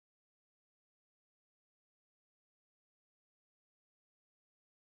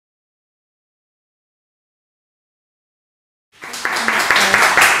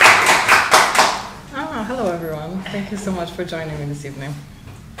Hello everyone, thank you so much for joining me this evening.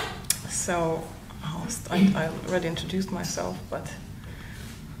 So, I already introduced myself, but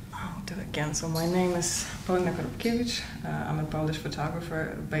I'll do it again. So my name is Paulina Korobkiewicz. I'm a Polish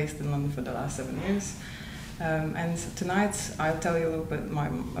photographer based in London for the last 7 years. And tonight I'll tell you a little bit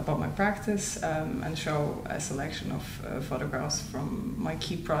about my practice and show a selection of photographs from my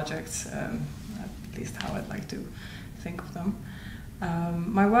key projects, at least how I'd like to think of them.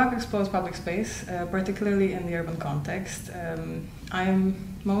 My work explores public space, particularly in the urban context. I am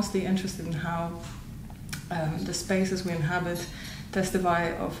mostly interested in how the spaces we inhabit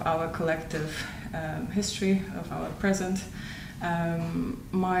testify of our collective history, of our present.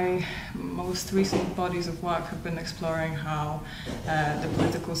 My most recent bodies of work have been exploring how the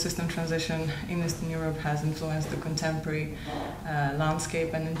political system transition in Eastern Europe has influenced the contemporary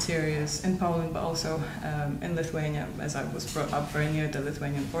landscape and interiors in Poland, but also in Lithuania, as I was brought up very near the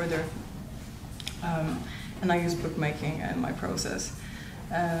Lithuanian border. And I use bookmaking in my process.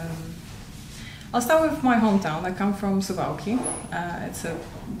 I'll start with my hometown. I come from Suwałki. It's a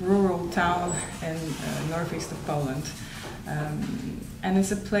rural town in northeast of Poland. And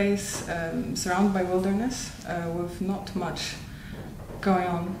it's a place surrounded by wilderness with not much going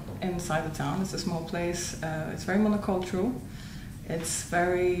on inside the town. It's a small place. It's very monocultural. It's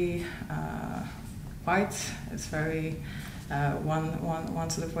very white. It's very one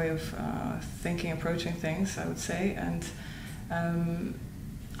sort of way of thinking, approaching things, I would say. And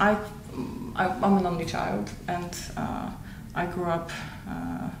I'm an only child, and I grew up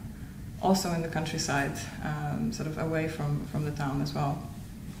also in the countryside, sort of away from the town as well.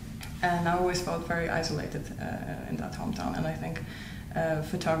 And I always felt very isolated in that hometown, and I think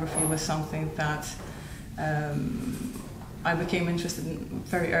photography was something that I became interested in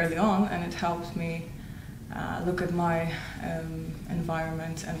very early on, and it helped me look at my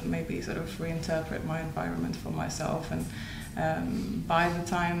environment and maybe sort of reinterpret my environment for myself. And by the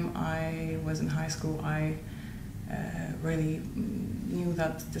time I was in high school, I really knew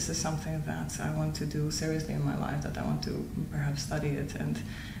that this is something that I want to do seriously in my life, that I want to perhaps study it. And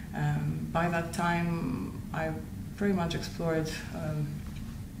by that time, I pretty much explored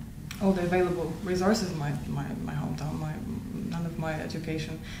all the available resources in my hometown. None of my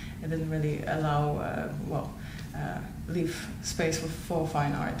education, it didn't really allow, leave space for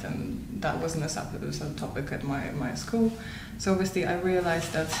fine art, and that wasn't a topic at my school. So obviously I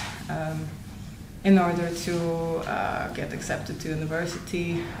realized that in order to get accepted to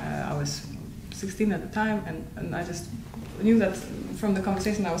university, I was 16 at the time, and I just knew that from the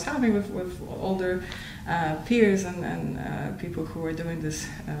conversation I was having with older peers and people who were doing this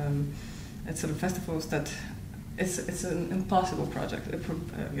at sort of festivals, that it's an impossible project,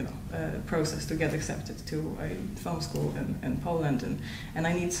 process to get accepted to a film school in Poland, and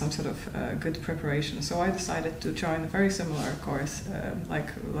I need some sort of good preparation. So I decided to join a very similar course, like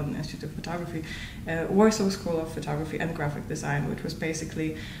London Institute of Photography, Warsaw School of Photography and Graphic Design, which was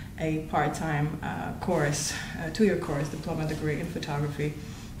basically a part-time course, two-year course, diploma degree in photography.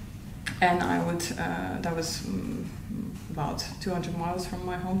 And I would, that was about 200 miles from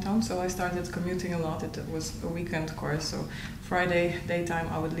my hometown, so I started commuting a lot. It was a weekend course, so Friday daytime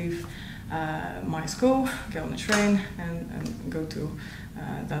I would leave my school, get on the train, and go to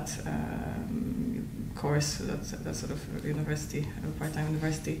that course, that sort of university, part-time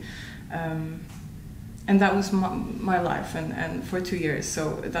university. And that was my life, and for 2 years.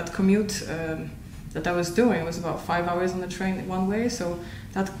 So that commute that I was doing was about 5 hours on the train one way, so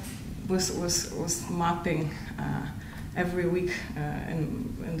that was mapping every week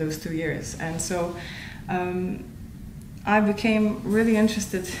in those 2 years. And so I became really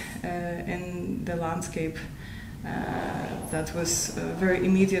interested in the landscape that was very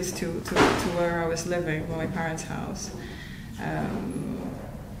immediate to where I was living, my parents' house.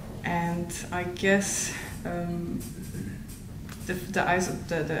 And I guess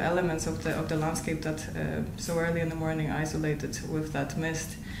the elements of the landscape that so early in the morning isolated with that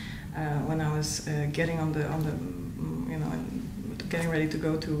mist, when I was getting on the getting ready to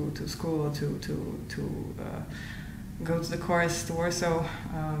go to school, or to go to the course to Warsaw,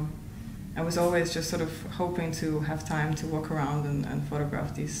 I was always just sort of hoping to have time to walk around and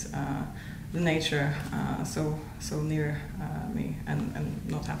photograph the nature so near me, and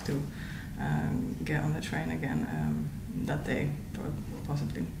not have to get on the train again that day,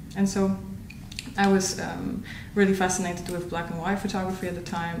 possibly. And so I was really fascinated with black and white photography at the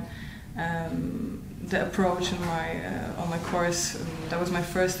time. The approach in on my course, that was my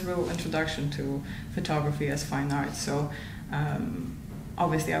first real introduction to photography as fine art. So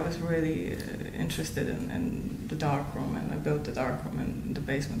obviously, I was really interested in the darkroom, and I built the darkroom in the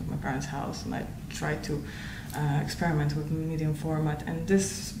basement of my parents' house, and I tried to experiment with medium format. And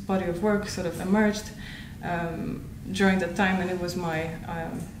this body of work sort of emerged during that time, and it was my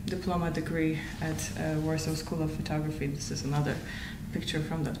diploma degree at Warsaw School of Photography. This is another picture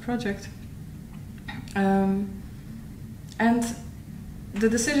from that project. And the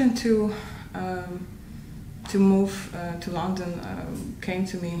decision to move to London came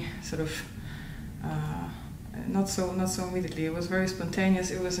to me sort of not so immediately. It was very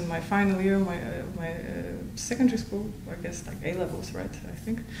spontaneous. It was in my final year, my secondary school, I guess, like A-levels, right? I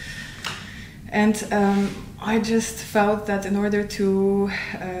think. And I just felt that in order to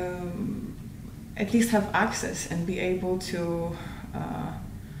at least have access and be able to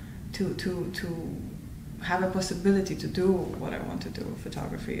have a possibility to do what I want to do,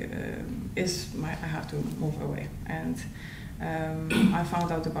 photography, I have to move away. And I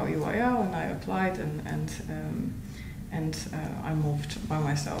found out about UIL, and I applied, and I moved by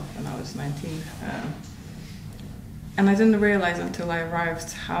myself when I was 19. And I didn't realize until I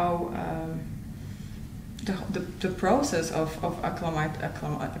arrived how the process of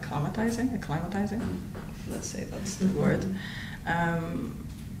acclimatizing, let's say that's the word,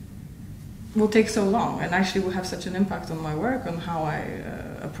 will take so long, and actually will have such an impact on my work, on how I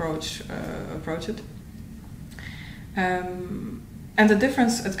approach it. And the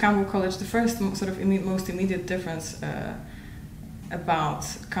difference at Camberwell College, the first sort of most immediate difference about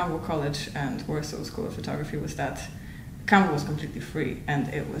Camberwell College and Warsaw School of Photography was that Camberwell was completely free, and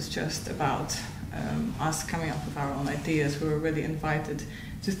it was just about us coming up with our own ideas. We were really invited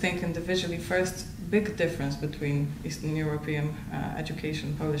to think individually. First big difference between Eastern European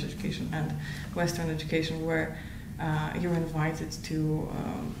education, Polish education, and Western education, where you're invited to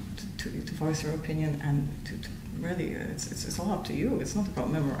voice your opinion, and to really, it's all up to you. It's not about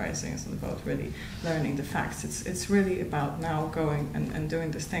memorizing. It's not about really learning the facts. It's really about now going and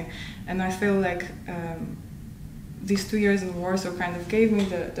doing this thing. And I feel like these 2 years in Warsaw kind of gave me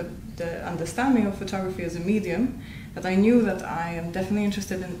the understanding of photography as a medium, that I knew that I am definitely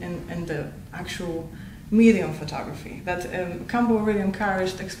interested in the actual medium photography. That Camberwell really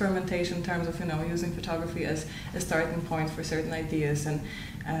encouraged experimentation in terms of, you know, using photography as a starting point for certain ideas, and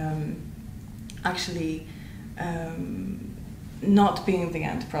actually not being the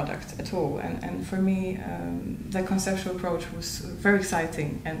end product at all. And for me, the conceptual approach was very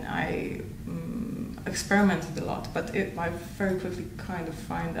exciting, and I experimented a lot, but I very quickly kind of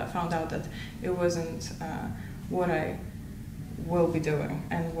found out that it wasn't what I will be doing,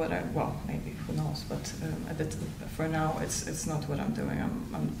 and well, maybe, who knows, but for now it's not what I'm doing.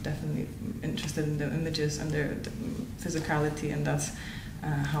 I'm definitely interested in the images and their physicality, and that's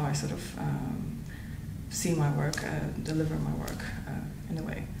how I sort of see my work, deliver my work in a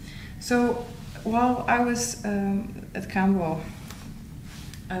way. So while I was at Camberwell,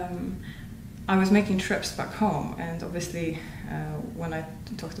 I was making trips back home, and obviously when I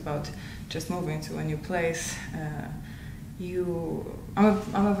talked about just moving to a new place,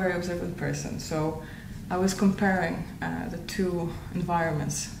 I'm a very observant person, so I was comparing the two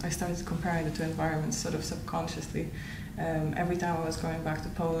environments. I started comparing the two environments sort of subconsciously. Every time I was going back to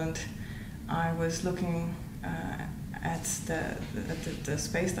Poland, I was looking at the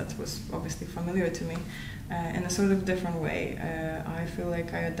space that was obviously familiar to me in a sort of different way. I feel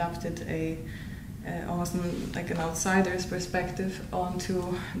like I adapted almost like an outsider's perspective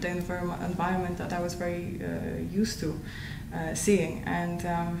onto the environment that I was very used to seeing,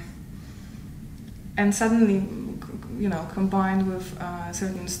 and suddenly, you know, combined with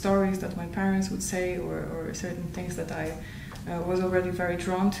certain stories that my parents would say, or certain things that I was already very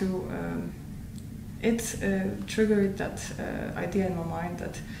drawn to, it triggered that idea in my mind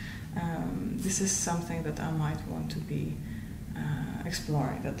that this is something that I might want to be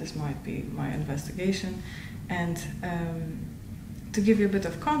exploring, that this might be my investigation. And to give you a bit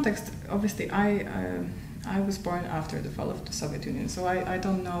of context, obviously I was born after the fall of the Soviet Union, so I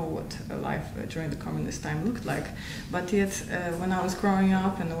don't know what life during the communist time looked like, but yet when I was growing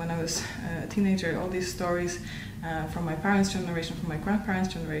up and when I was a teenager, all these stories from my parents' generation, from my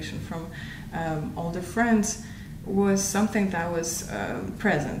grandparents' generation, from older friends, was something that was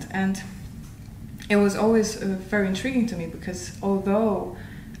present. And it was always very intriguing to me, because although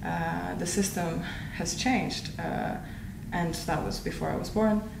the system has changed, and that was before I was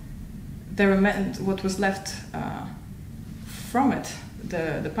born, what was left from it,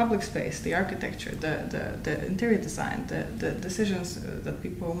 the public space, the architecture, the interior design, the decisions that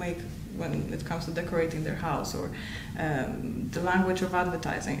people make when it comes to decorating their house, or the language of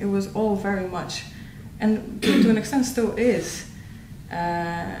advertising, it was all very much, and to an extent still is,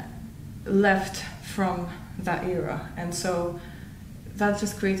 left from that era. And so that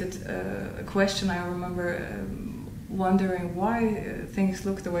just created a question. I remember wondering why things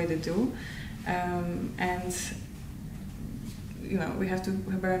look the way they do. And you know, we have to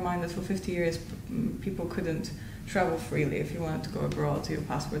bear in mind that for 50 years people couldn't travel freely. If you wanted to go abroad, your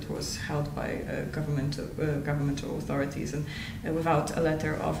passport was held by governmental authorities, and without a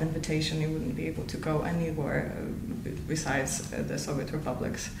letter of invitation you wouldn't be able to go anywhere besides the Soviet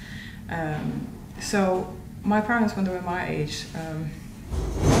republics. So my parents, when they were my age,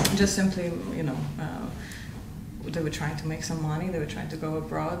 just simply, you know, they were trying to make some money. They were trying to go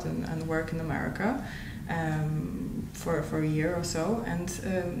abroad and work in America for a year or so, and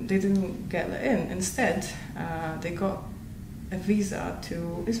they didn't get in. Instead, they got a visa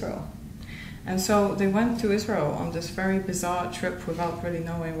to Israel. And so they went to Israel on this very bizarre trip without really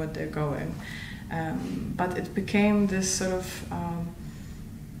knowing where they're going. But it became this sort of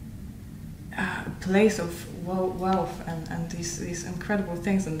place of wealth and these incredible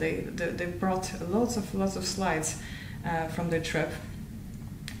things, and they brought lots of slides from their trip.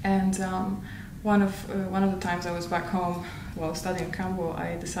 And one of the times I was back home while studying in Camberwell,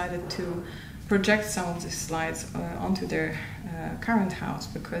 I decided to project some of these slides onto their current house,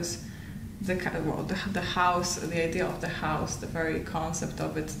 because the house, the idea of the house, the very concept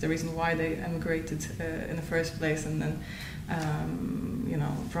of it, the reason why they emigrated in the first place, and then you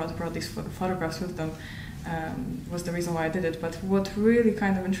know, brought these photographs with them, was the reason why I did it. But what really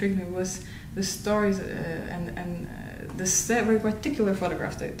kind of intrigued me was the stories and this very particular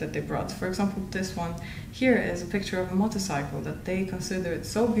photograph that they brought. For example, this one here is a picture of a motorcycle that they considered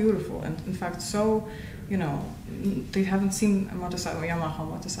so beautiful, and in fact so, you know, they haven't seen a motorcycle, a Yamaha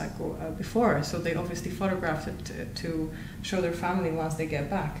motorcycle before, so they obviously photographed it to show their family once they get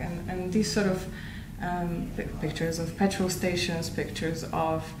back. And these sort of pictures of petrol stations, pictures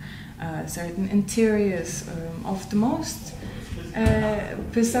of certain interiors, of the most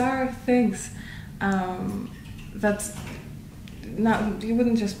bizarre things that now you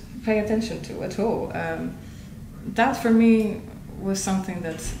wouldn't just pay attention to at all. That for me was something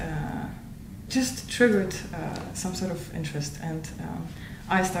that just triggered some sort of interest, and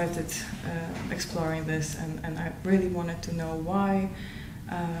I started exploring this, and I really wanted to know why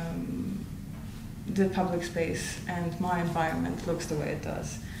the public space and my environment looks the way it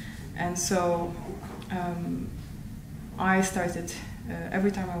does. And so I started,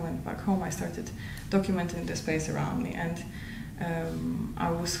 every time I went back home, I started documenting the space around me, and I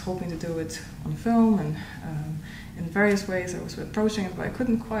was hoping to do it on film and in various ways. I was approaching it, but I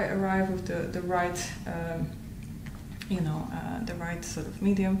couldn't quite arrive with the right, you know, the right sort of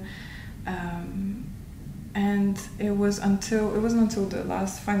medium. And it wasn't until the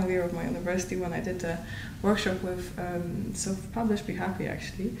last final year of my university when I did a workshop with Self-Publish Be Happy,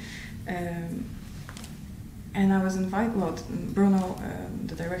 actually. And I was invited, well, Bruno,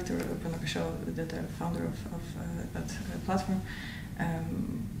 the director, Bruno Kasho, the founder of that platform,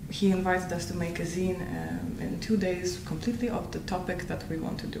 he invited us to make a zine in 2 days, completely of the topic that we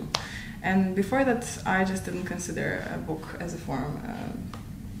want to do. And before that, I just didn't consider a book as a form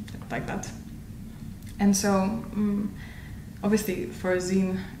like that. And so, obviously, for a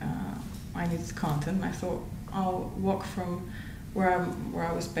zine, I needed content. And I thought I'll walk from where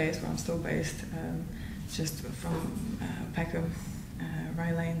I was based, where I'm still based, just from Peckham,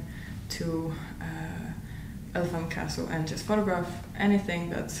 Rye Lane, to Elephant Castle, and just photograph anything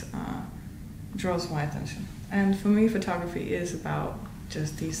that draws my attention. And for me, photography is about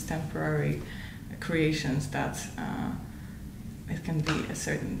just these temporary creations that it can be a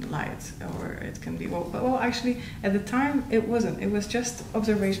certain light, or it can be, well, actually, at the time, it wasn't. It was just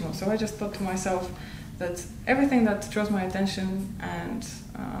observational. So I just thought to myself that everything that draws my attention and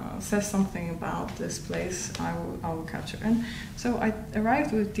says something about this place, I will capture. And so I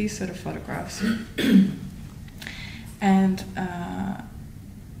arrived with these sort of photographs, and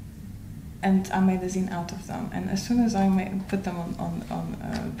I made a zine out of them. And as soon as I put them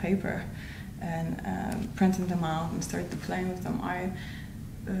on paper and printed them out and started playing with them, I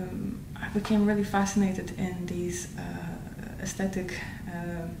became really fascinated in these aesthetic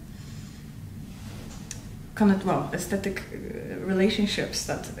relationships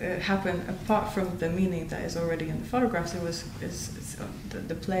that happen apart from the meaning that is already in the photographs. It's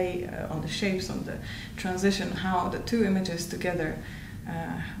the play on the shapes, on the transition, how the two images together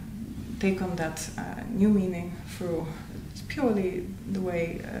take on that new meaning through purely the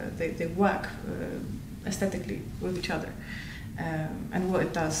way they work aesthetically with each other, and what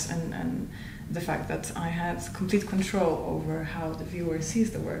it does, and the fact that I had complete control over how the viewer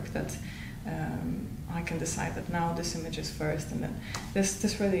sees the work, that I can decide that now this image is first, and then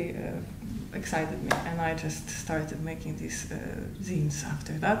this really excited me, and I just started making these zines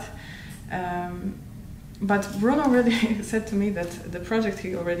after that. But Bruno really said to me that the project,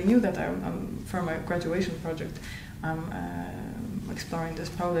 he already knew that I'm for my graduation project, I'm exploring this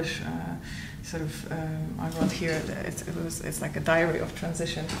Polish sort of, I wrote here, it's like a diary of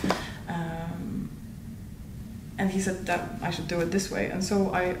transition. And he said that I should do it this way, and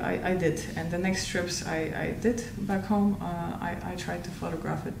so I did. And the next trips I did back home, I tried to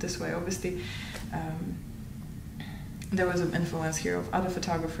photograph it this way. Obviously, there was an influence here of other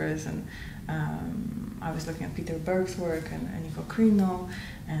photographers, and I was looking at Peter Berg's work and Nico Crino,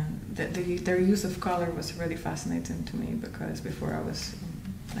 and their use of color was really fascinating to me, because before I was,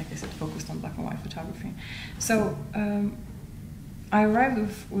 like I said, focused on black and white photography. So I arrived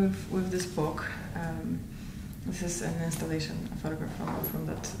with this book. This is an installation, a photograph from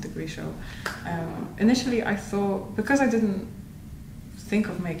that degree show. Initially I thought, because I didn't think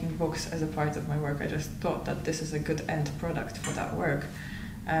of making books as a part of my work, I just thought that this is a good end product for that work.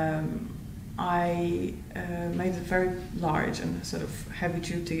 I made it very large and sort of heavy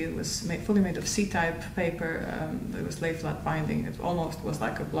duty. It was fully made of C-type paper. It was lay flat binding. It almost was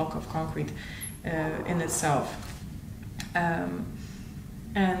like a block of concrete in itself.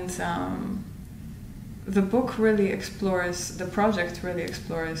 The book really explores, the project really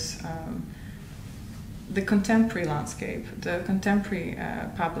explores the contemporary landscape, the contemporary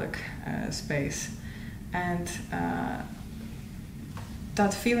public space, and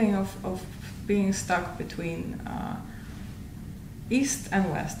that feeling of being stuck between East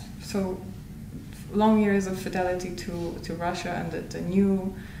and West. So long years of fidelity to Russia, and the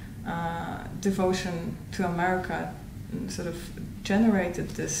new devotion to America sort of generated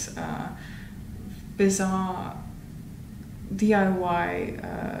this bizarre DIY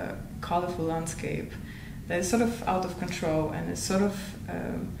colorful landscape that is sort of out of control, and is sort of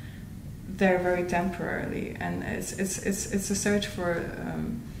there very temporarily, and it's a search for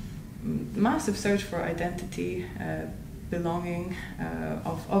massive search for identity, belonging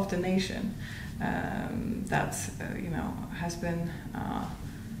of the nation that you know, has been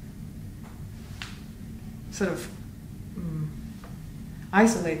sort of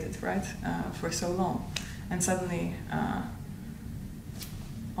isolated, right, for so long, and suddenly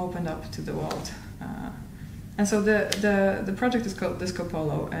opened up to the world. And so the project is called Disco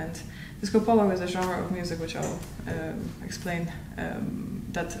Polo, and Disco Polo is a genre of music which I'll explain,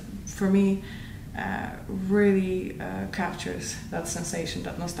 that for me really captures that sensation,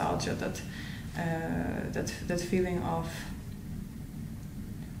 that nostalgia, that feeling of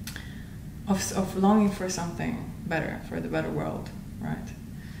longing for something better, for the better world. Right.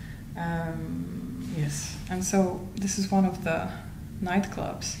 Yes. And so this is one of the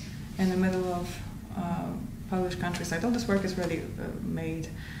nightclubs in the middle of Polish countryside. All this work is really made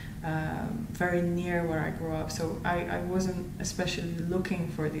very near where I grew up. So I wasn't especially looking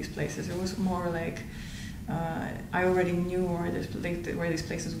for these places. It was more like I already knew where these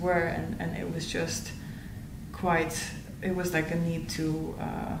places were, and it was just quite. It was like a need to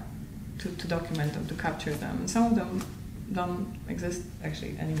document them, to capture them, and some of them don't exist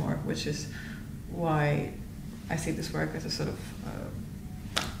actually anymore, which is why I see this work as a sort of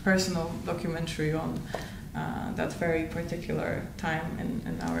personal documentary on that very particular time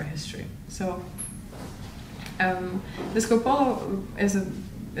in our history. So Disco Polo is a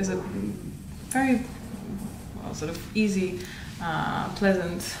very sort of easy,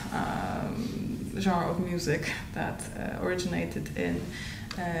 pleasant genre of music that originated in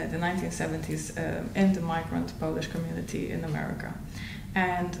the 1970s in the migrant Polish community in America.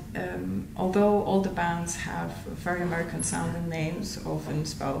 And although all the bands have very American sounding names, often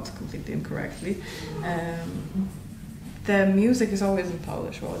spelled completely incorrectly, the music is always in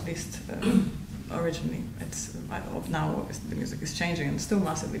Polish, or at least originally. It's now obviously the music is changing and still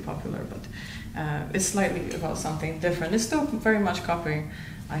massively popular, but it's slightly about something different. It's still very much copying,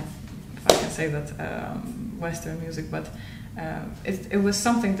 if I can say that, Western music, but it was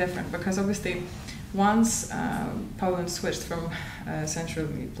something different, because obviously once Poland switched from a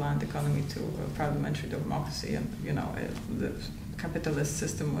centrally planned economy to a parliamentary democracy, and you know, the capitalist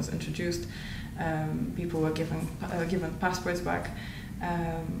system was introduced, people were given passports back.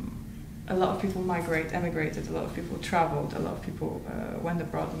 A lot of people emigrated, a lot of people traveled, a lot of people went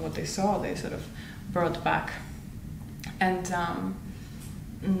abroad, and what they saw they sort of brought back. And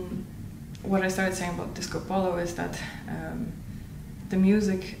what I started saying about Disco Polo is that the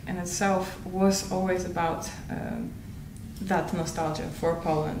music in itself was always about that nostalgia for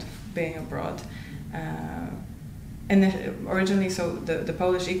Poland, being abroad. and originally, so the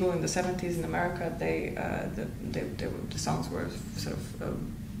Polish Eagle in the 70s in America, the songs were sort of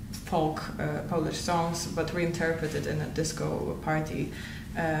folk Polish songs, but reinterpreted in a disco party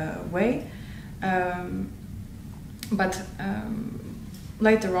way. But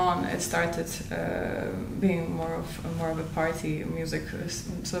later on, it started being more of a party music,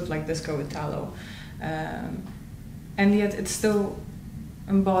 sort of like disco Italo, and yet it still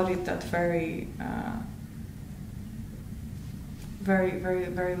embodied that very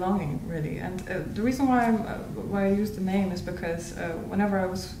longing, really. And the reason why I used the name is because whenever it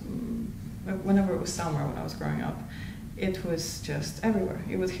was summer when I was growing up, it was just everywhere.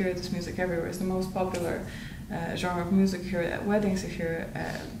 You would hear this music everywhere. It's the most popular genre of music. You hear it at weddings. You hear it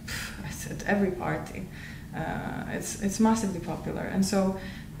at every party. It's massively popular. And so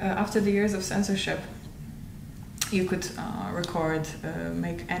after the years of censorship, you could record,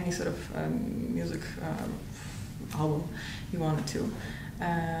 make any sort of music album you wanted to,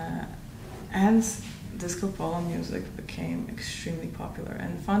 and disco polo music became extremely popular.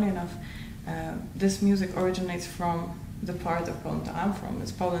 And funny enough, this music originates from the part of Poland that I'm from.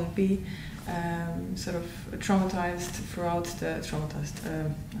 It's Poland B, sort of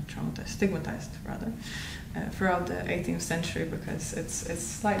stigmatized rather, throughout the 18th century, because it's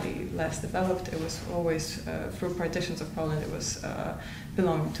slightly less developed. It was always through partitions of Poland. It was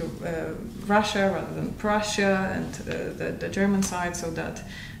belonging to Russia rather than Prussia and the German side, so that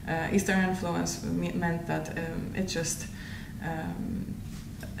Eastern influence meant that it just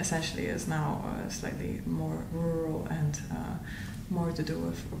essentially is now slightly more rural and more to do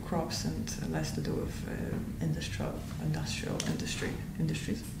with crops and less to do with industrial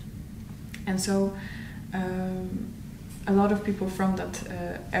industries. And so a lot of people from that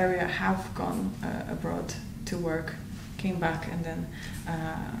area have gone abroad to work, came back, and then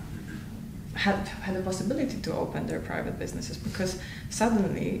had the possibility to open their private businesses, because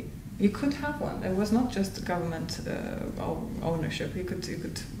suddenly you could have one. It was not just government ownership. You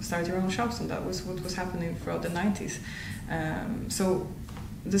could start your own shops, and that was what was happening throughout the 90s. So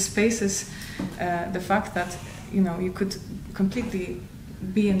the spaces, the fact that you could completely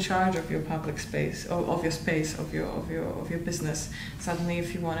be in charge of your public space, of your space, of your business. Suddenly,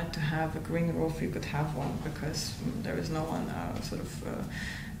 if you wanted to have a green roof, you could have one, because there is no one sort of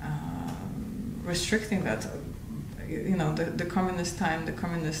restricting that. The communist time, the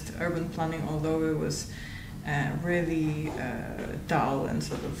communist urban planning, although it was really dull and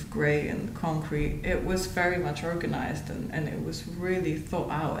sort of grey and concrete, it was very much organized, and it was really thought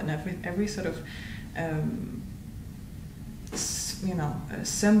out, and every sort of a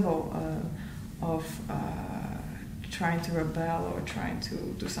symbol of trying to rebel or trying to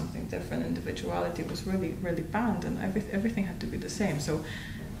do something different, individuality was really, really banned, and everything had to be the same. So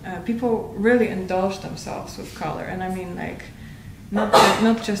people really indulged themselves with color, and I mean, like, not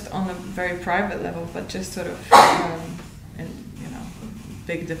just on a very private level, but just sort of in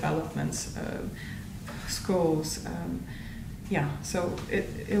big developments, schools. So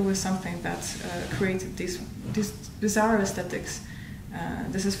it was something that created these bizarre aesthetics.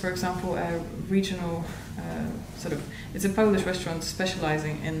 This is, for example, a regional it's a Polish restaurant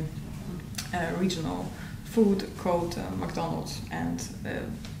specializing in regional food called McDonald's, and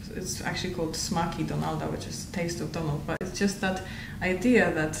it's actually called Smaki Donalda, which is Taste of Donald. But it's just that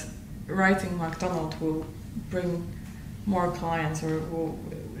idea that writing McDonald will bring more clients, or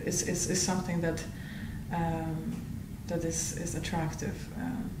is something that is attractive.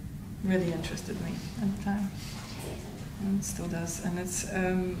 Really interested me at the time, and it still does. And it's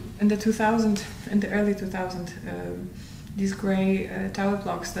in the early 2000s, these grey tower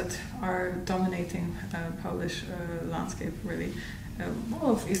blocks that are dominating Polish landscape, really,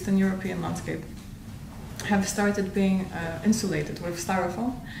 all of Eastern European landscape, have started being insulated with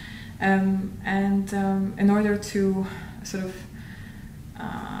styrofoam, and in order to sort of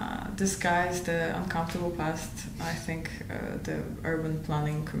disguise the uncomfortable past, I think the urban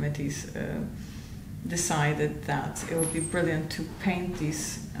planning committees decided that it would be brilliant to paint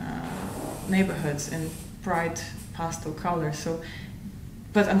these neighborhoods in bright pastel colors. So,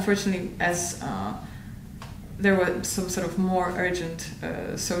 but unfortunately, as there were some sort of more urgent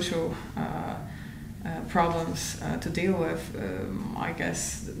social problems to deal with, I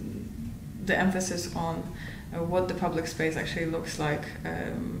guess the emphasis on what the public space actually looks like,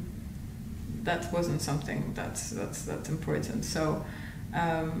 that wasn't something that's important. So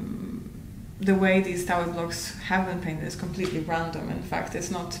the way these tower blocks have been painted is completely random. In fact, it's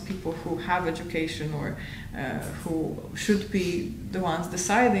not people who have education or who should be the ones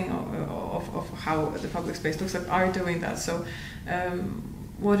deciding of how the public space looks like are doing that. So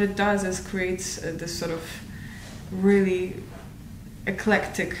what it does is creates this sort of really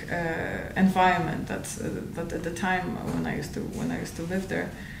eclectic environment that at the time when I used to live there,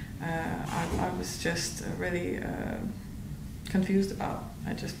 I was just really confused about.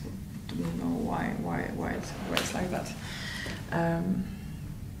 I just didn't know why it's like that.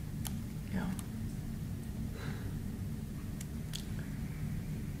 Yeah.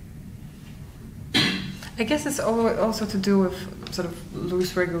 I guess it's also to do with sort of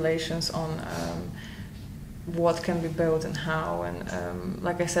loose regulations on what can be built and how, and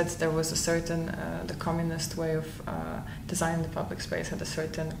like I said, there was a certain the communist way of designing the public space had a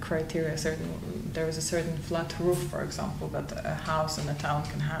certain criteria. There was a certain flat roof, for example, that a house in a town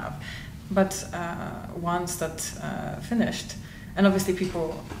can have. But once that finished, and obviously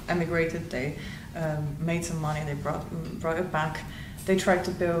people emigrated, they made some money, they brought it back. They tried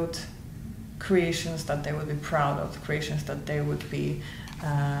to build creations that they would be proud of, creations that they would be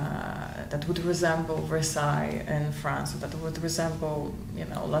that would resemble Versailles in France, or that would resemble, you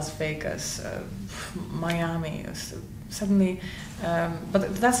know, Las Vegas, Miami. Suddenly,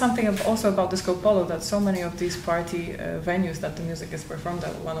 but that's something also about Disco Polo, that so many of these party venues that the music is performed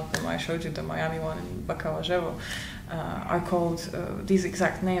at, one of them I showed you, the Miami one in Bacalajevo, are called these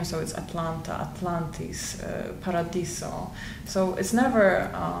exact names. So it's Atlanta, Atlantis, Paradiso. So it's never.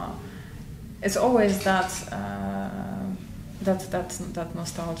 It's always that that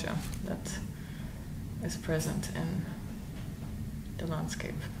nostalgia that is present in the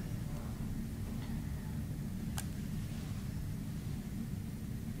landscape.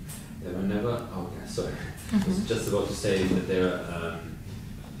 There were never. Oh, okay, sorry. I was just about to say that there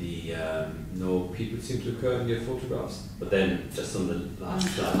no people seem to occur in your photographs, but then just on the last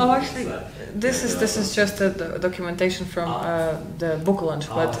slide. Oh, actually, this is just the documentation from the book launch.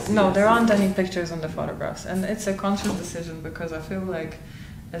 But no, there aren't any pictures on the photographs, and it's a conscious decision because I feel like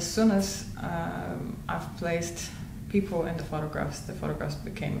as soon as I've placed people in the photographs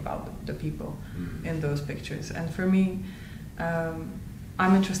became about the people in those pictures. And for me,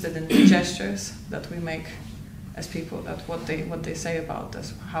 I'm interested in the gestures that we make as people, that what they say about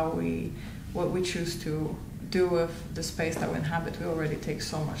us, what we choose to do with the space that we inhabit. We already take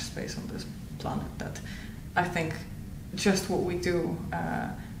so much space on this planet that I think just what we do,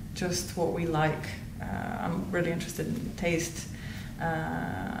 just what we like. I'm really interested in taste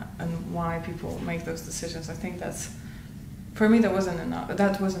and why people make those decisions. I think that's, for me, that was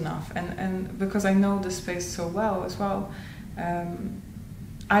enough. And because I know the space so well as well,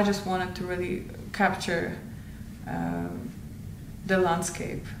 I just wanted to really capture the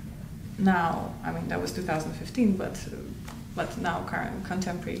landscape now. I mean, that was 2015, but now, current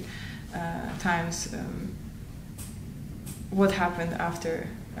contemporary times, what happened after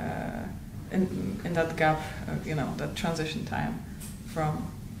in that gap, you know, that transition time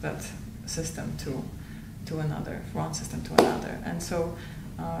from that system to another, one system to another. And so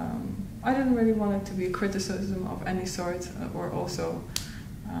I didn't really want it to be a criticism of any sort, or also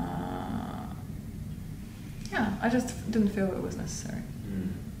yeah, I just didn't feel it was necessary.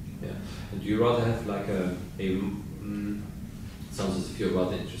 Yeah, and do you rather have like sounds as if you're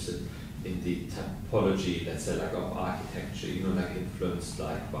rather interested in the typology, let's say, like of architecture, you know, like influenced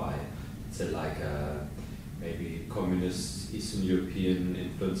like by, say, like maybe communist Eastern European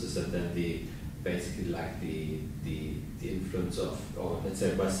influences, and then basically like the influence of, or let's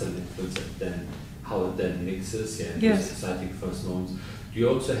say Western influence, and then how it then mixes, yeah, yes. exciting first moments. Do you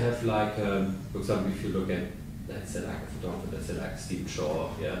also have like, for example, if you look at, let's say, like a photographer, let's say like Stephen Shaw,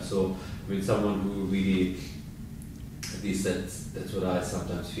 yeah, so I mean someone who really, at least that's what I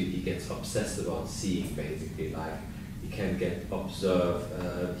sometimes feel, he gets obsessed about seeing, basically, like he can get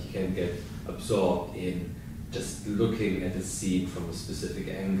absorbed in just looking at the scene from a specific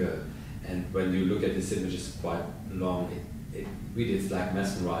angle, and when you look at this image, it's quite long, it really is like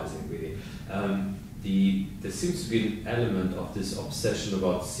mesmerizing, really. There seems to be an element of this obsession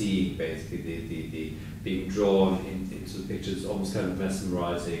about seeing, basically, the being drawn into the pictures, almost kind of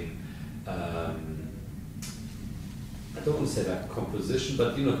mesmerizing. I don't want to say like composition,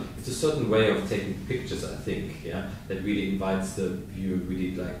 but you know, it's a certain way of taking pictures, I think, yeah, that really invites the viewer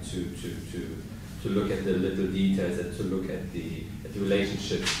really like to look at the little details and to look at the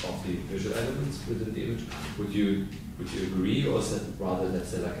relationship of the visual elements within the image. Would you agree, or is that rather, let's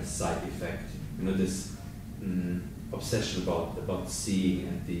say, like a side effect? You know, this obsession about seeing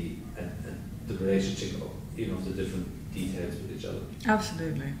and the relationship of, you know, the different details with each other.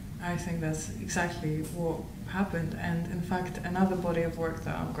 Absolutely, I think that's exactly what happened. And in fact, another body of work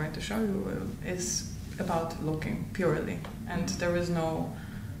that I'm going to show you is about looking purely, and there is no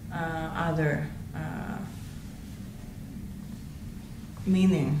other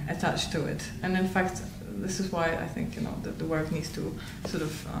meaning attached to it. And in fact, this is why I think, you know, the work needs to sort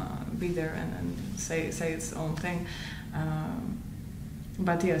of be there and say its own thing.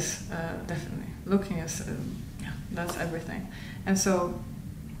 But yes, definitely looking is yeah, that's everything. And so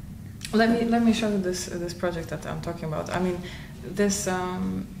let me show you this project that I'm talking about. I mean, this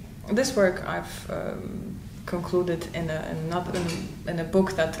work I've concluded in a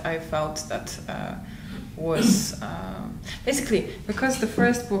book that I felt that was basically, because the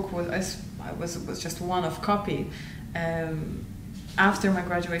first book was just one of copy. After my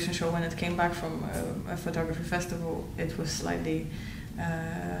graduation show, when it came back from a photography festival, it was slightly,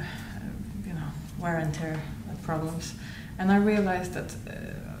 you know, wear and tear problems, and I realized that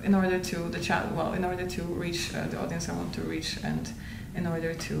in order to reach the audience I want to reach, and in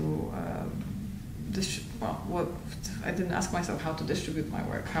order to I didn't ask myself how to distribute my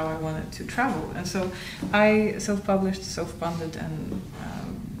work, how I wanted to travel, and so I self-published, self-funded, and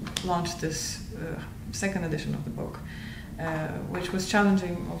launched this second edition of the book, which was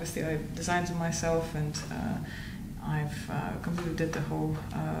challenging. Obviously, I designed it myself, and I've completely did the whole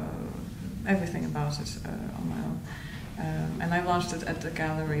everything about it on my own. And I launched it at the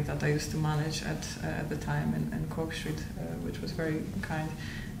gallery that I used to manage at the time in Cork Street, which was very kind,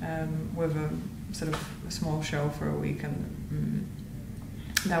 with a sort of a small show for a week, and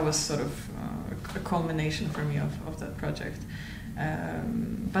that was sort of a culmination for me of that project.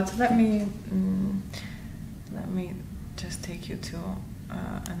 But let me just take you to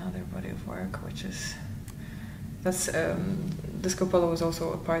another body of work, which is Disco Polo was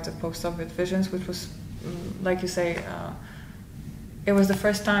also a part of Post-Soviet Visions, which was, like you say, it was the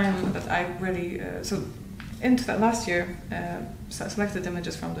first time that I really so into that last year, selected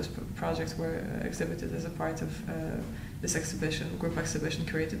images from this project were exhibited as a part of this group exhibition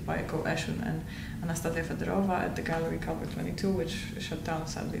created by Ko Eshun and Anastasia Fedorova at the Gallery Calvert 22, which shut down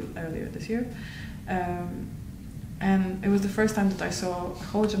sadly earlier this year. And it was the first time that I saw a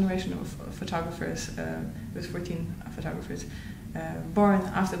whole generation of photographers, it was 14 photographers, born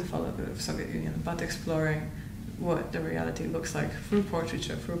after the fall of the Soviet Union, but exploring what the reality looks like through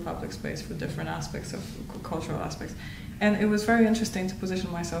portraiture, through public space, through different aspects of cultural aspects. And it was very interesting to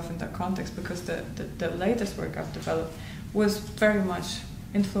position myself in that context, because the latest work I've developed was very much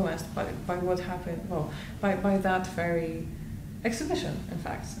influenced by what happened, well, by that very exhibition, in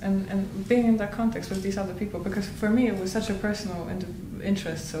fact, and being in that context with these other people, because for me it was such a personal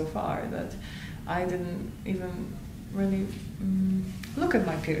interest so far that I didn't even really look at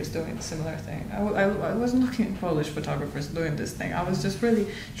my peers doing a similar thing. I wasn't looking at Polish photographers doing this thing. I was just really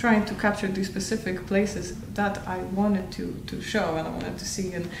trying to capture these specific places that I wanted to show and I wanted to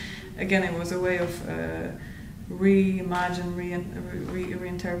see. And again, it was a way of reimagine,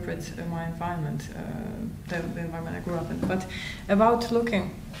 reinterpret my environment, the environment I grew up in. But about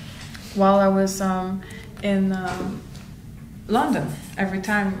looking, while I was in London, every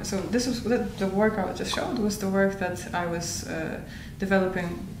time, so this was the work I just showed was the work that I was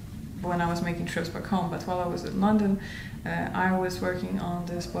developing when I was making trips back home. But while I was in London, I was working on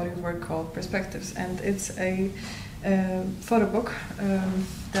this body of work called Perspectives, and it's a photo book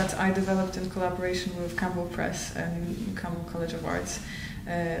that I developed in collaboration with Camberwell Press and Camberwell College of Arts.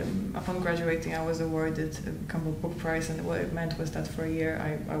 Upon graduating, I was awarded a Camberwell Book Prize, and what it meant was that for a year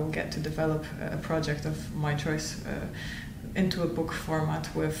I will get to develop a project of my choice into a book format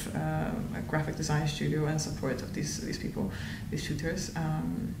with a graphic design studio and support of these people, these tutors.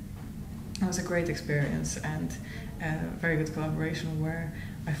 It was a great experience and a very good collaboration where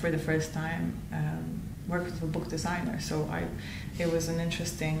I, for the first time, worked with a book designer. So it was an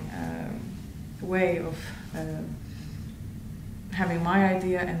interesting way of having my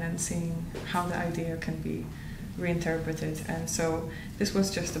idea and then seeing how the idea can be reinterpreted. And so this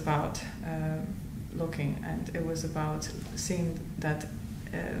was just about looking, and it was about seeing that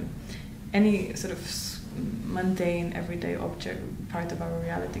any sort of mundane, everyday object, part of our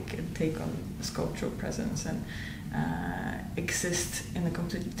reality, can take on a sculptural presence and exist in a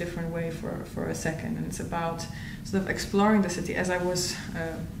completely different way for a second. And it's about sort of exploring the city. As I was,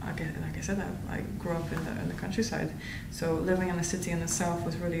 like I said, I grew up in the countryside, so living in a city in itself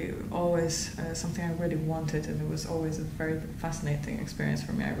was really always something I really wanted, and it was always a very fascinating experience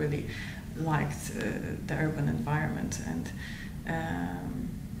for me. I really liked the urban environment,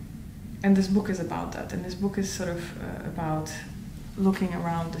 and this book is about that. And this book is sort of about looking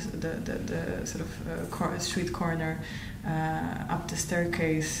around the sort of street corner, up the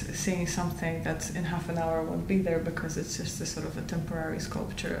staircase, seeing something that in half an hour won't be there because it's just a sort of a temporary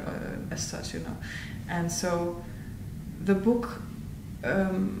sculpture as such, you know. And so the book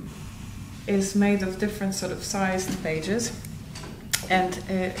is made of different sort of sized pages, And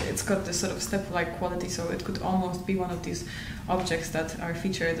it's got this sort of step-like quality, so it could almost be one of these objects that are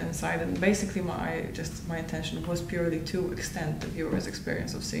featured inside. And basically, my intention was purely to extend the viewer's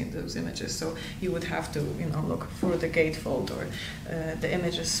experience of seeing those images. So you would have to, you know, look through the gatefold, or the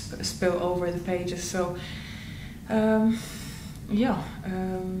images spill over the pages. So, the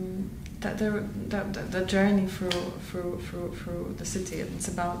journey through the city. It's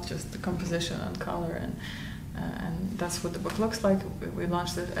about just the composition and color, and that's what the book looks like. We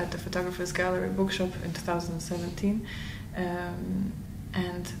launched it at the Photographer's Gallery bookshop in 2017,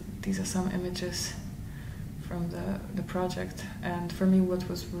 and these are some images from the project. And for me, what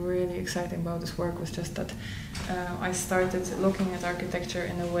was really exciting about this work was just that I started looking at architecture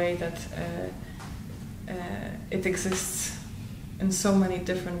in a way that it exists in so many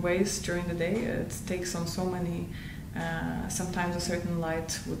different ways during the day. It takes on so many. Sometimes a certain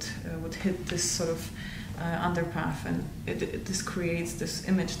light would hit this sort of underpath, and this creates this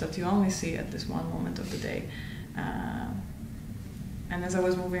image that you only see at this one moment of the day. And as I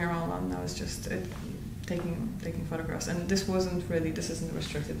was moving around London, I was just taking photographs. And this isn't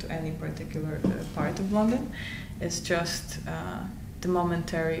restricted to any particular part of London. It's just the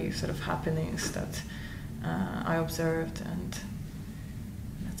momentary sort of happenings that I observed, and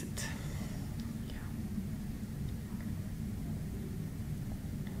that's it.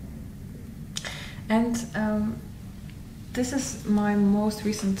 Yeah. And this is my most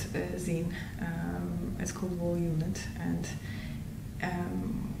recent zine. It's called Wall Unit, and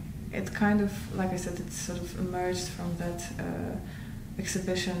it kind of, like I said, it sort of emerged from that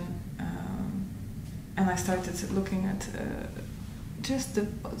exhibition, and I started looking at just the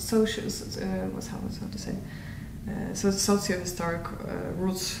socio-historic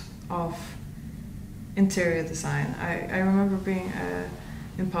roots of interior design. I remember being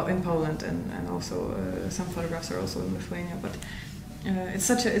in Poland, and also some photographs are also in Lithuania, but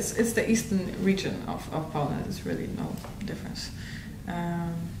it's the eastern region of Poland. There's really no difference.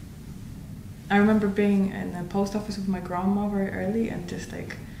 I remember being in a post office with my grandma very early, and just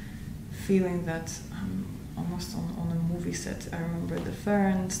like feeling that I'm almost on a movie set. I remember the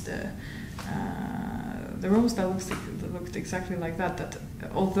ferns, the rooms that looked exactly like that. That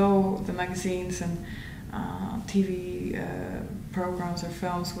although the magazines and TV programs or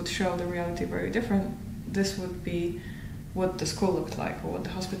films would show the reality very different, this would be what the school looked like, or what the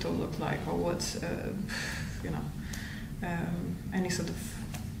hospital looked like, or what any sort of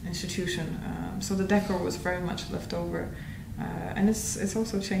institution. So the decor was very much left over, and it's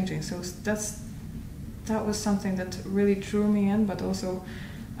also changing. So that was something that really drew me in, but also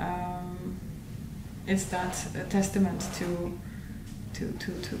it's that a testament to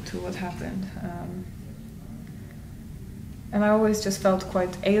what happened. And I always just felt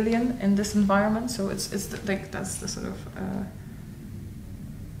quite alien in this environment. So it's like that's the sort of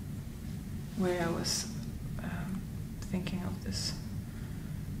way I was thinking of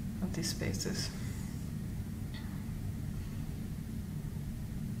these spaces.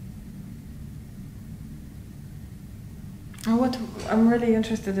 And what I'm really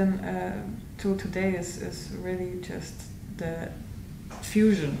interested in today is really just the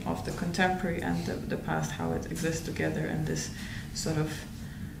fusion of the contemporary and the past, how it exists together, and this sort of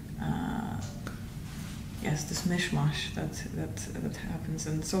this mishmash that happens.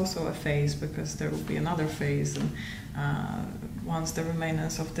 And it's also a phase, because there will be another phase, and once the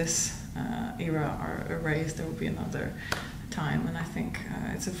remnants of this era are erased, there will be another time. And I think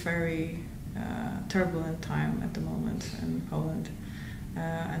it's a very turbulent time at the moment in Poland,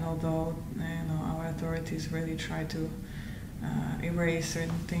 and although our authorities really try to erase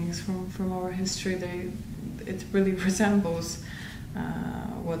certain things from our history, it really resembles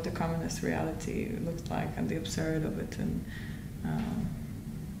what the communist reality looked like, and the absurd of it,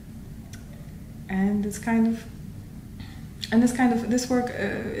 and this work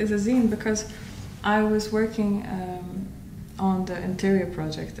is a zine because I was working on the interior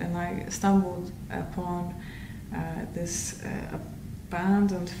project, and I stumbled upon this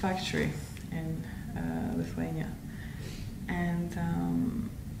abandoned factory in Lithuania, and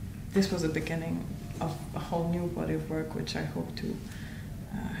this was the beginning of a whole new body of work, which I hope to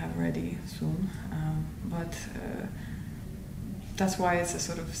have ready soon. But that's why it's a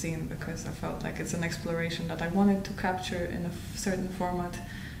sort of zine, because I felt like it's an exploration that I wanted to capture in a certain format.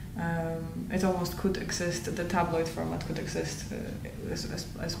 It almost could exist, the tabloid format could exist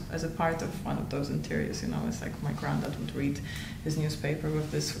as a part of one of those interiors. It's like my granddad would read his newspaper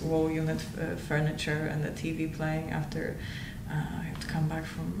with this wall unit furniture and the TV playing after he would come back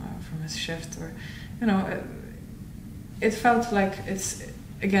from his shift, or it felt like it's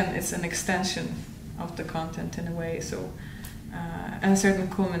an extension of the content in a way. So and a certain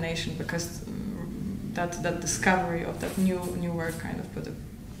culmination, because that discovery of that new work kind of put an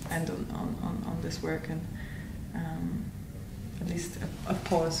end on this work, and at least a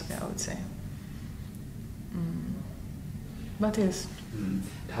pause, I would say. But yes.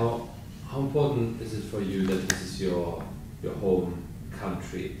 How important is it for you that this is your home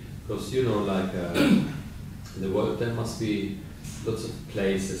country? Because like in the world there must be lots of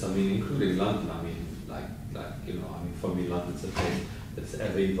places. I mean, including London. I mean, for me, London's a place that's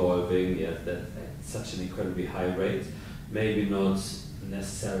ever evolving, yet that at such an incredibly high rate. Maybe not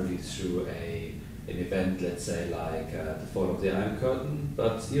necessarily through an event, let's say, like the fall of the Iron Curtain,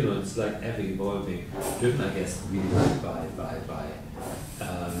 but it's like ever evolving, driven, I guess, really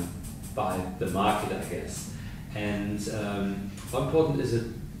by the market, I guess. And how important is it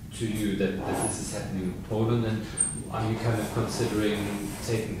to you that this is happening in Poland, and are you kind of considering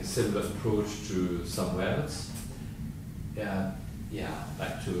taking a similar approach to somewhere else?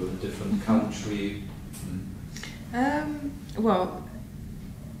 Like to a different country. Well,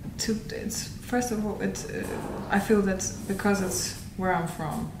 it's first of all, I feel that because it's where I'm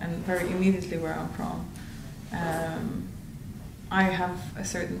from, and very immediately where I'm from, I have a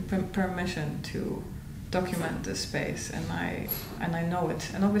certain permission to document this space, and I know it.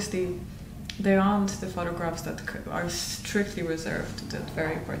 And obviously, they aren't the photographs that are strictly reserved to that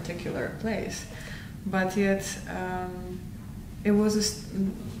very particular place, but yet it was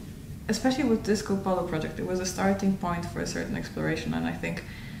especially with Disco Polo project, it was a starting point for a certain exploration, and I think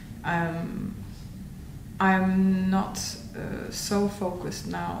I'm not so focused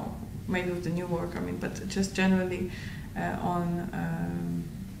now, maybe with the new work, but just generally on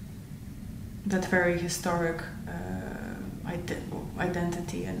that very historic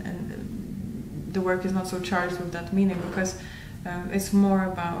identity, and the work is not so charged with that meaning, because it's more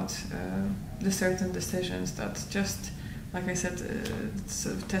about the certain decisions that just, like I said,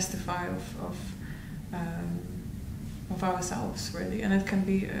 sort of testify of ourselves, really, and it can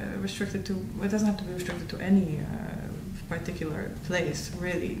be restricted to. It doesn't have to be restricted to any particular place,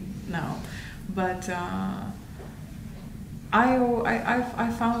 really, now. But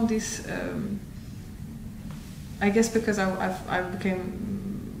I found this. I guess because I became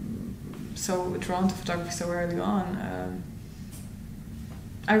so drawn to photography so early on.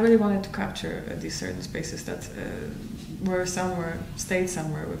 I really wanted to capture these certain spaces that stayed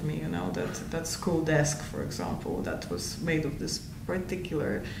somewhere with me. That school desk, for example, that was made of this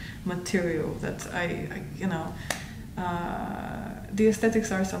particular material. That the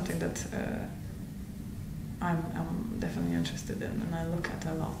aesthetics are something that I'm definitely interested in, and I look at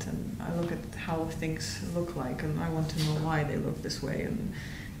a lot, and I look at how things look like, and I want to know why they look this way, and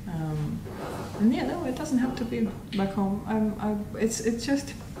it doesn't have to be back home. It's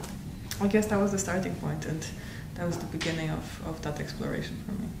just, I guess that was the starting point, and that was the beginning of that exploration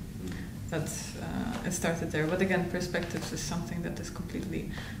for me. It started there, but again, perspectives is something that is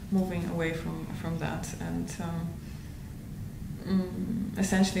completely moving away from that, and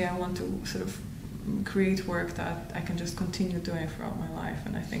essentially I want to sort of create work that I can just continue doing throughout my life,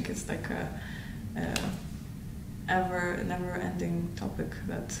 and I think it's like a never-ending topic.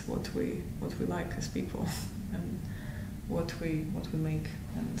 That's what we like as people, and what we make,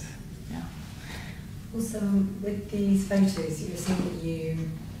 and yeah. Also, with these photos, you were saying that you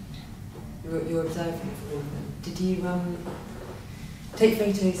were observing for all of them. Did you take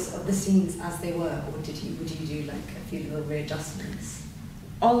photos of the scenes as they were, or would you do like a few little readjustments?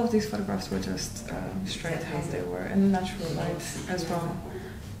 All of these photographs were just straight as they were, in natural light as well.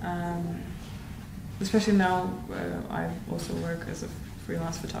 Especially now, I also work as a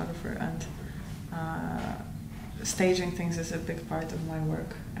freelance photographer, and staging things is a big part of my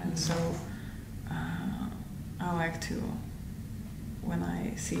work. And so I like to, when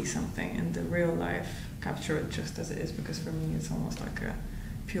I see something in the real life, capture it just as it is, because for me it's almost like a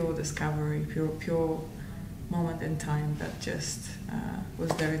pure discovery, pure moment in time that just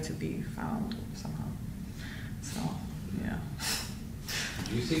was there to be found somehow. So, yeah.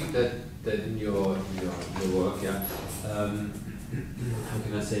 Do you think that in your work, how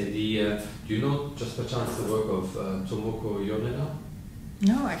can I say, do you know just by chance the work of Tomoko Yoneda?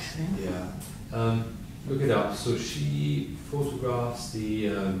 No, actually. Yeah. Look it up. So she photographs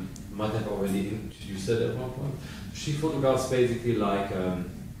might have already introduced it at one point. She photographs basically like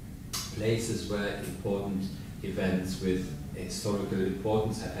places where important events with historical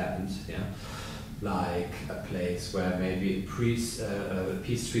importance have happened, like a place where maybe a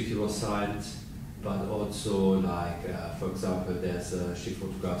peace treaty was signed, but also like, for example, she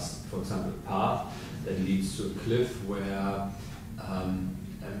photographs, for example, a path that leads to a cliff where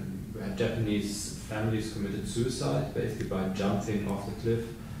where Japanese families committed suicide basically by jumping off the cliff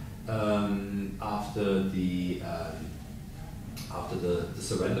after the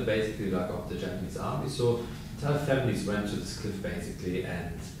surrender basically, like, of the Japanese army. So entire families went to this cliff basically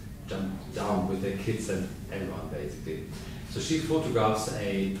and jumped down with their kids and everyone basically. So she photographs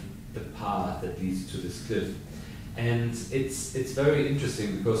the path that leads to this cliff. And it's very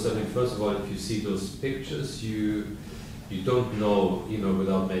interesting because, I mean, first of all, if you see those pictures, you don't know, you know,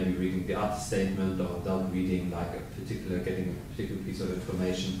 without maybe reading the artist statement or without reading like getting a particular piece of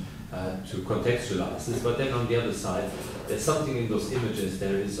information to contextualize this. But then on the other side, there's something in those images.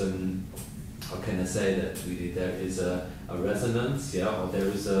 There is how can I say that? Really, there is a resonance, yeah, or there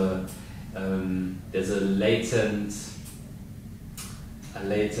is there's a latent,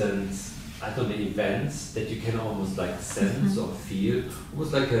 I don't know, events that you can almost like sense or feel,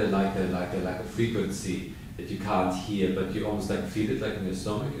 almost like a frequency that you can't hear, but you almost like feel it like in your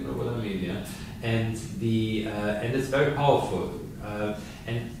stomach. You know what I mean? Yeah. And and it's very powerful.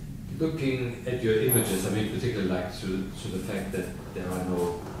 And looking at your images, I mean, particularly like to the fact that there are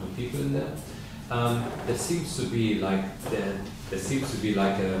no people in there. There seems to be like a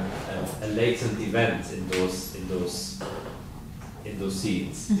latent event in those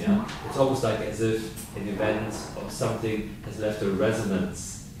scenes. Yeah, it's almost like as if an event or something has left a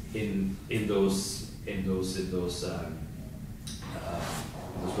resonance in those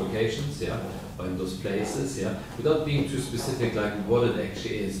locations, yeah, or in those places, yeah, without being too specific like what it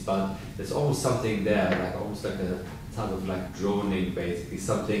actually is, but there's almost something there, like almost like a sort of like droning, basically,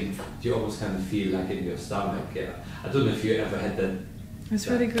 something you almost kind of feel like in your stomach, yeah. I don't know if you ever had that. It's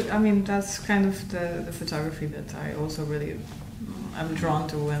really good. I mean, that's kind of the photography that I also really am drawn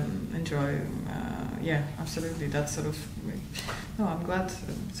to and enjoy. Yeah, absolutely. That's sort of. No, I'm glad.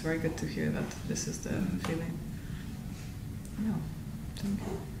 It's very good to hear that this is the feeling. No, thank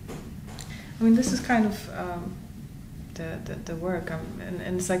you. I mean, this is kind of the work, and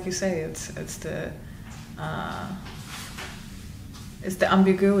it's like you say, it's the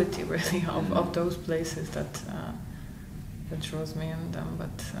ambiguity really of those places that draws me in them.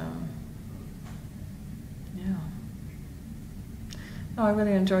 But yeah, no, I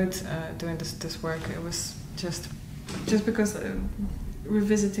really enjoyed doing this work. It was just because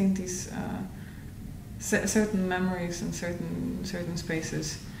revisiting these certain memories and certain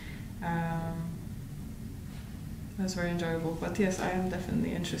spaces was very enjoyable. But yes, I am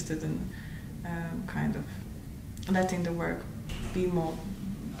definitely interested in kind of letting the work be more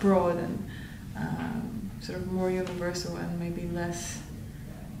broad and sort of more universal and maybe less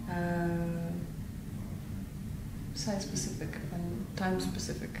site-specific and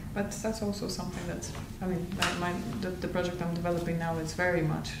time-specific. But that's also something that's, I mean, the project I'm developing now is very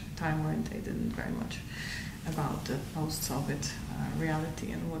much time-orientated and very much about the post-Soviet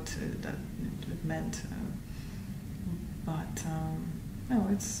reality and what that it meant. But no,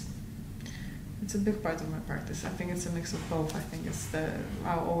 it's a big part of my practice. I think it's a mix of both. I think it's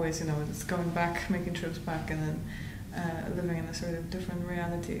I'll always, it's going back, making trips back, and then living in a sort of different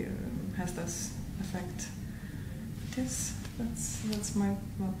reality has this effect. Yes, that's my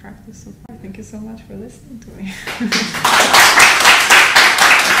practice so far. Thank you so much for listening to me.